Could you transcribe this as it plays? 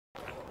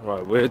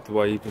Right, where do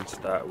I even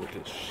start with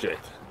this shit?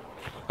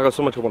 I got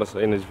so much I want to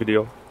say in this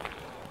video.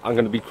 I'm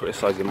going to be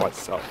criticizing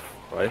myself,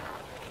 right?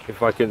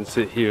 If I can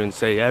sit here and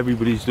say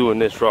everybody's doing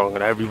this wrong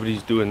and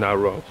everybody's doing that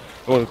wrong,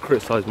 I want to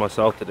criticize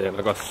myself today, and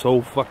I got so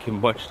fucking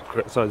much to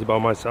criticize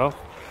about myself.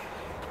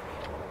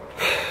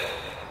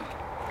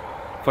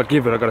 If I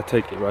give it, I gotta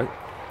take it, right?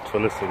 So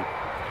listen,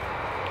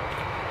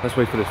 let's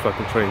wait for this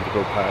fucking train to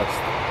go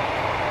past.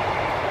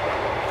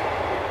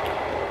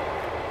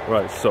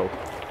 Right, so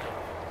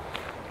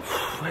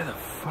where the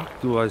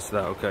fuck do I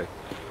start? Okay,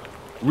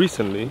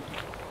 recently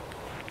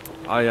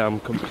I am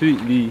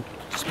completely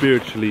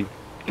spiritually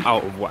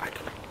out of whack.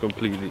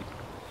 Completely.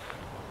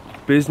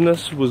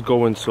 Business was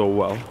going so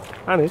well,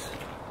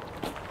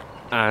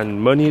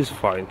 and money is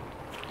fine,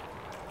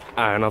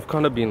 and I've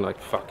kind of been like,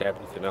 fuck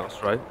everything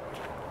else, right?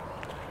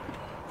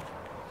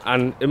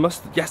 And it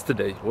must,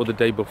 yesterday or the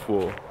day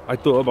before, I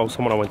thought about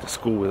someone I went to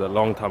school with a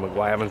long time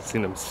ago. I haven't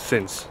seen them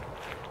since.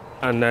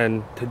 And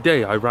then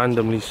today I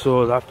randomly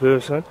saw that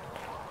person,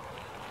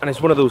 and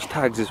it's one of those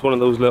tags, it's one of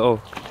those little,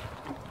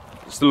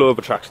 it's the law of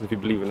attraction, if you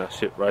believe in that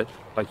shit, right?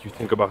 Like, you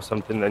think about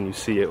something, then you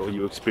see it or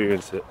you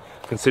experience it.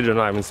 Considering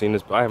I haven't seen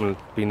this, but I haven't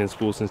been in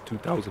school since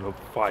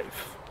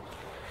 2005.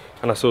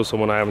 And I saw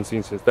someone I haven't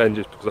seen since then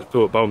just because I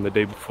thought about them the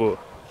day before.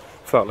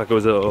 Felt like it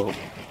was a little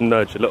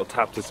nudge, a little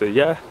tap to say,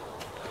 yeah,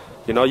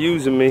 you're not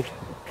using me.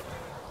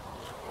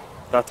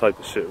 That type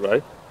of shit,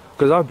 right?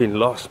 Because I've been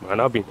lost, man.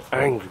 I've been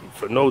angry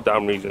for no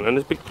damn reason. And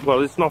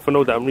it's not for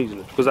no damn reason.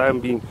 It's because I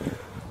haven't been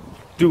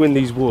doing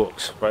these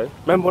walks, right?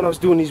 Remember when I was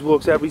doing these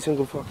walks every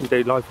single fucking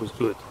day, life was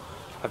good.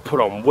 I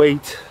put on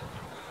weight.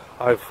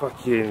 I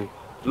fucking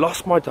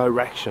lost my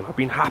direction. I've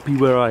been happy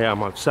where I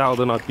am. I've settled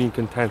and I've been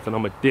content, and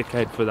I'm a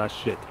dickhead for that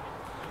shit.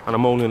 And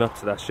I'm owning up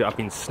to that shit. I've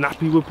been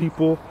snappy with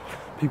people.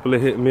 People are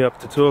hitting me up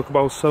to talk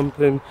about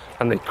something,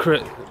 and they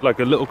like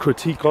a little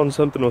critique on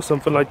something or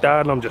something like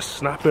that, and I'm just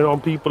snapping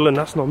on people, and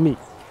that's not me.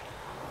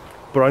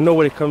 But I know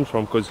where it comes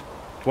from, because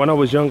when I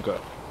was younger,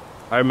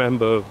 I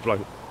remember,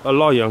 like a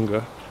lot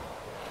younger,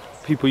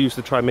 people used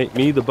to try and make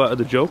me the butt of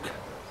the joke,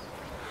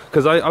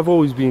 because I've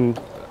always been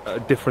a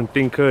different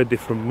thinker, a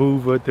different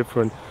mover,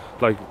 different,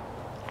 like,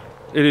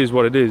 it is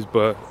what it is.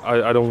 But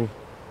I don't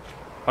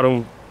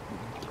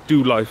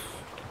do life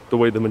the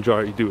way the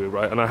majority do it,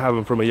 right? And I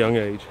haven't from a young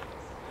age.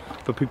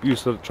 But people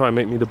used to try and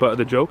make me the butt of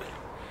the joke,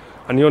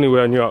 and the only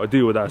way I knew how to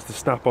deal with that is to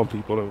snap on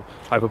people and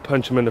either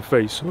punch them in the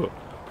face or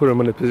put them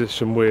in a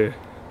position where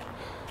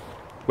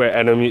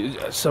enemy,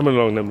 something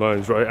along them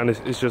lines, right? And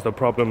it's just a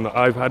problem that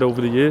I've had over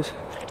the years.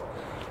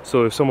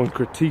 So if someone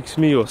critiques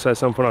me or says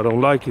something I don't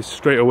like, it's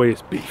straight away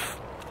it's beef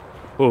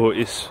or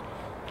it's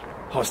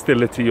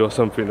hostility or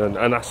something, and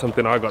that's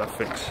something I gotta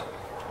fix.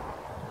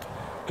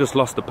 Just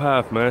lost the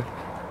path, man.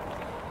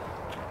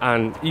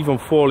 And even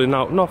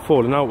not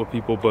falling out with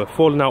people, but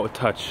falling out of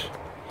touch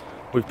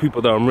with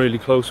people that I'm really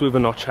close with,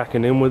 and not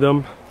checking in with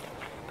them,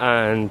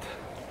 and,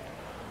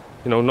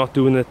 you know, not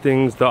doing the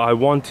things that I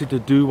wanted to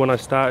do when I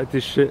started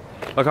this shit.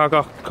 Like, I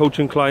got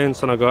coaching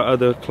clients and I got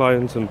other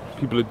clients and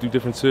people that do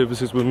different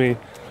services with me,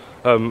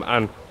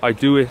 and I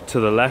do it to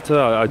the letter.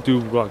 I do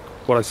like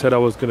what I said I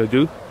was gonna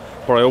do,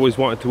 or I always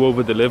wanted to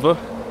over deliver.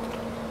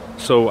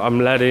 So I'm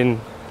letting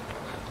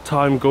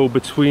time go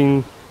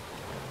between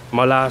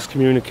my last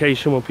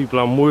communication with people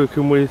I'm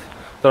working with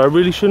that I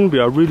really shouldn't be.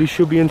 I really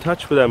should be in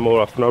touch with them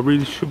more often. I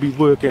really should be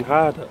working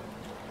harder,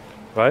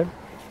 right?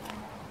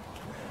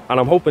 And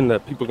I'm hoping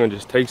that people can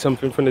just take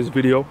something from this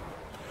video.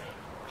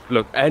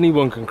 Look,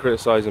 anyone can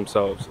criticize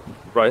themselves,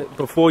 right?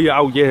 Before you're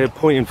out here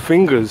pointing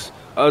fingers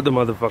at other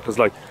motherfuckers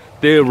like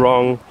they're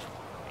wrong,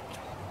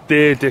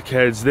 they're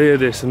dickheads, they're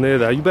this and they're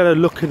that, you better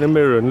look in the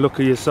mirror and look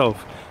at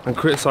yourself and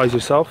criticize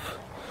yourself.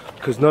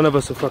 Because none of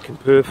us are fucking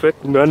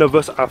perfect. None of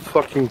us are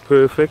fucking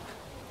perfect.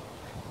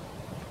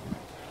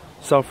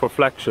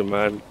 Self-reflection,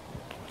 man.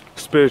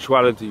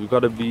 Spirituality. You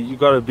gotta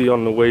be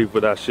on the wave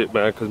with that shit,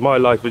 man. Because my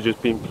life has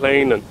just been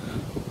plain, and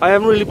I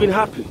haven't really been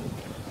happy.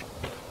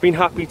 Been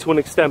happy to an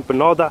extent, but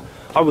not that.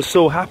 I was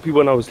so happy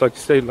when I was like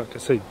I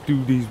say,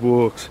 do these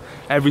walks.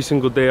 Every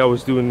single day I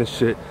was doing this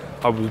shit.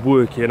 I was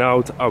working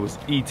out. I was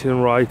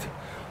eating right.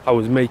 I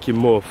was making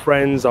more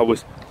friends. I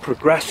was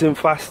progressing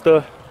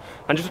faster.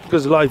 And just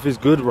because life is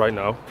good right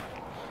now,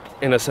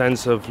 in a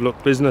sense of,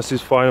 look, business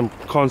is fine, I'm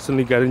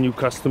constantly getting new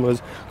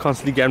customers,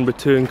 constantly getting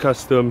return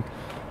custom,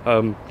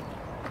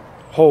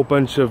 whole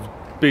bunch of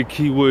big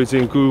keywords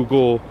in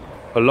Google,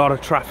 a lot of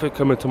traffic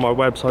coming to my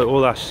website,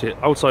 all that shit.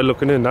 Outside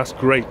looking in, that's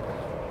great.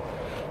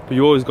 But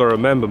you always got to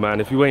remember,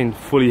 man, if you ain't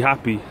fully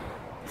happy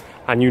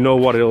and you know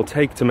what it'll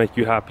take to make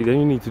you happy, then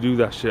you need to do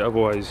that shit.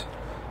 Otherwise,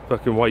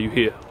 fucking why you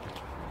here?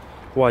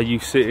 Why are you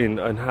sitting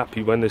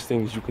unhappy when there's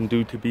things you can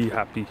do to be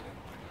happy?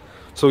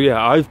 So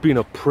yeah, I've been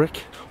a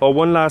prick. Oh,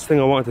 one last thing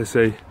I wanted to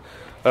say.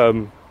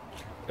 In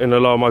a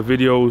lot of my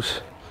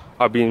videos,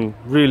 I've been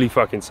really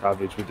fucking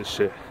savage with this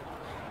shit.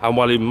 And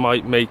while it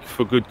might make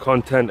for good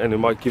content and it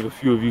might give a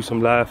few of you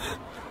some laughs,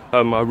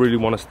 I really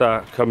want to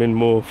start coming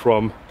more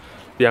from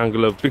the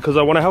angle of, because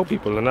I want to help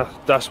people, and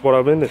that's what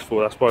I'm in this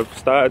for. That's what I've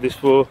started this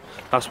for.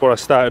 That's what I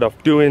started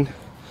off doing.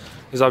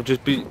 is I've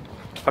just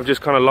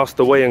kind of lost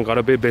the way and got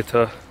a bit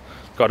bitter,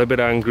 got a bit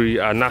angry,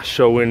 and that's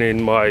showing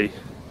in my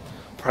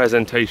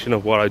presentation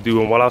of what I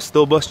do. And while I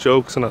still bust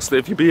jokes, and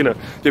if you're being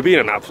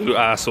an absolute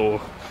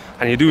asshole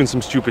and you're doing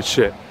some stupid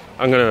shit,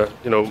 I'm gonna,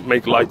 you know,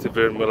 make light of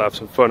it and we'll have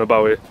some fun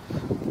about it.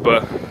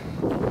 But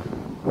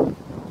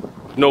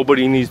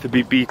nobody needs to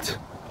be beat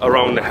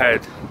around the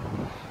head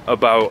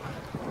about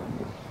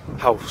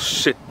how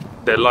shit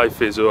their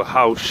life is or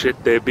how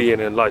shit they're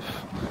being in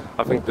life.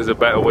 I think there's a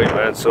better way,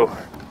 man. So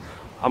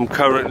I'm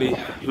currently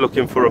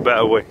looking for a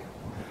better way.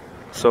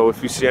 So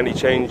if you see any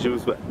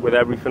changes with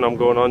everything I'm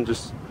going on,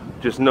 just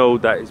know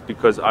that it's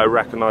because I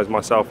recognize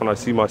myself and I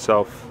see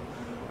myself,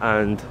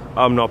 and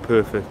I'm not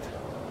perfect,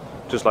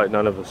 just like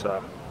none of us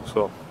are.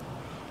 So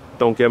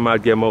don't get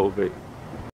mad, get motivated.